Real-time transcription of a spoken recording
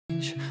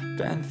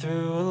Been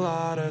through a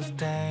lot of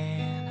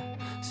pain.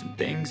 Some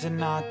things are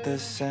not the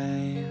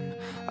same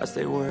as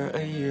they were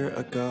a year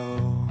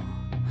ago,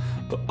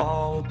 but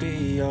all will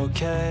be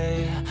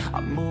okay.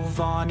 I move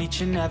on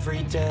each and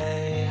every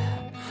day.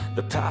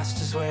 The past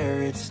is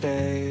where it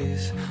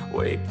stays,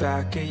 way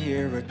back a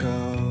year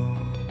ago.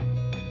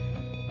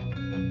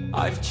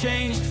 I've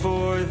changed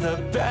for the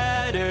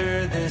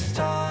better this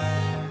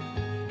time.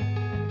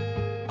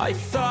 I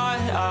thought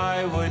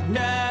I would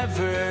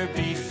never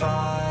be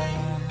fine.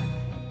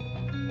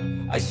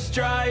 I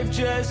strive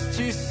just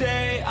to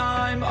say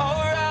I'm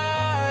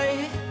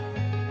alright,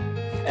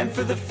 and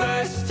for the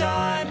first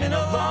time in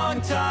a long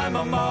time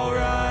I'm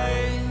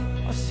alright.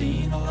 I've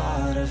seen a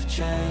lot of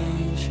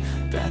change,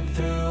 been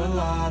through a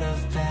lot of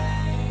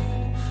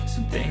pain.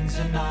 Some things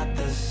are not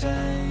the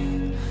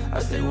same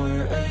as they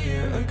were a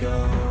year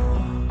ago,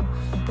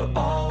 but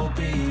all will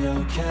be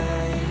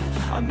okay.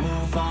 I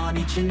move on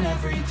each and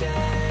every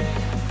day.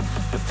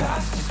 The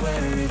past is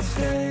where it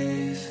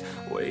stays,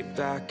 way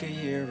back a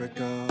year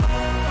ago.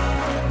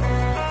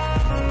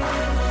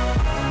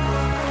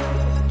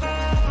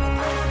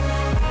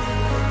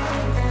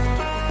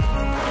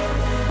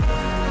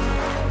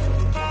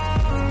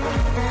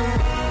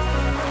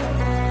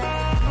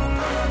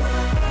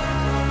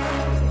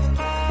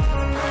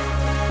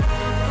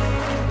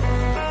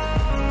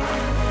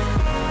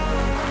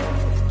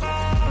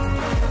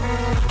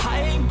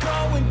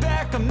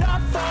 I'm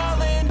not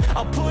falling.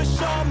 I'll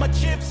push all my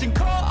chips and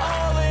call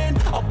all in.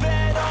 I'll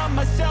bet on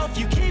myself,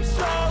 you keep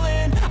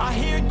stalling. I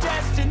hear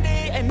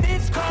destiny and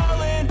it's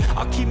calling.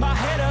 I'll keep my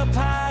head up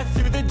high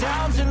through the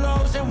downs and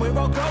lows, and where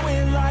I'll go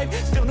in life,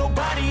 still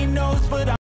nobody knows, but